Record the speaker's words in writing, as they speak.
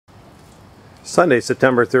Sunday,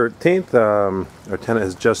 September 13th. Our tenant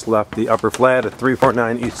has just left the upper flat at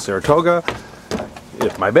 349 East Saratoga.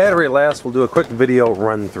 If my battery lasts, we'll do a quick video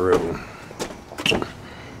run through.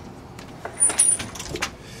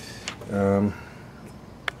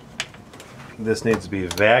 This needs to be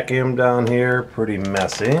vacuumed down here, pretty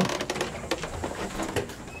messy.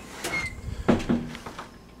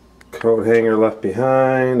 Coat hanger left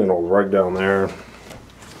behind, an old rug down there.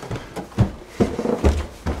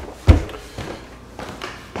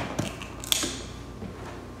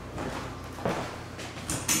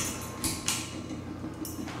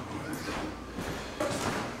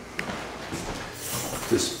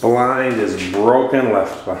 This blind is broken,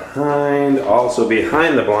 left behind. Also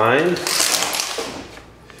behind the blind,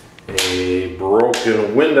 a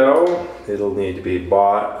broken window. It'll need to be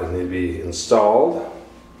bought and need to be installed.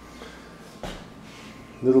 A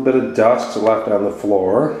little bit of dust left on the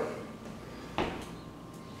floor.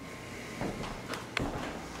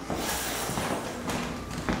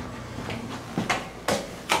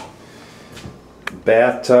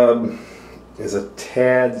 Bathtub is a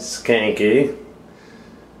tad skanky.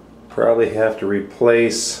 Probably have to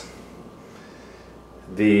replace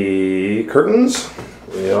the curtains.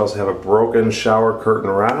 We also have a broken shower curtain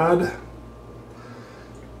rod.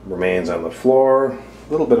 Remains on the floor.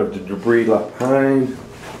 A little bit of debris left behind.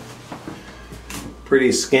 Pretty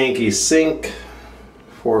skanky sink.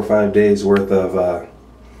 4 or 5 days worth of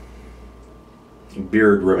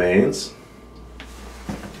beard remains.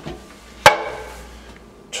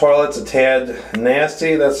 Toilet's a tad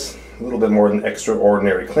nasty. That's a little bit more than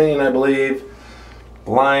extraordinary cleaning, I believe.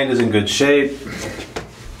 Blind is in good shape.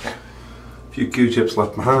 A few Q-tips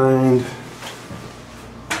left behind.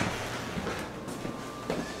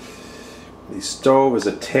 The stove is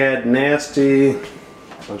a tad nasty. A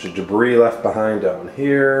bunch of debris left behind down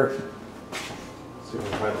here. See if we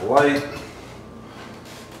can find the light.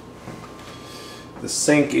 The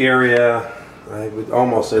sink area, I would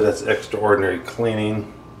almost say that's extraordinary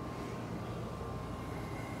cleaning.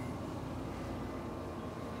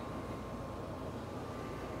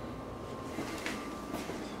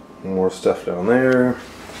 More stuff down there.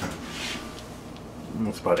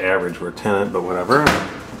 That's about average for a tenant, but whatever. A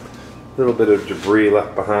little bit of debris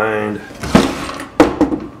left behind.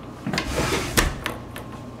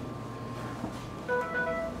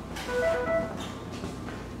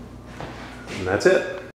 And that's it.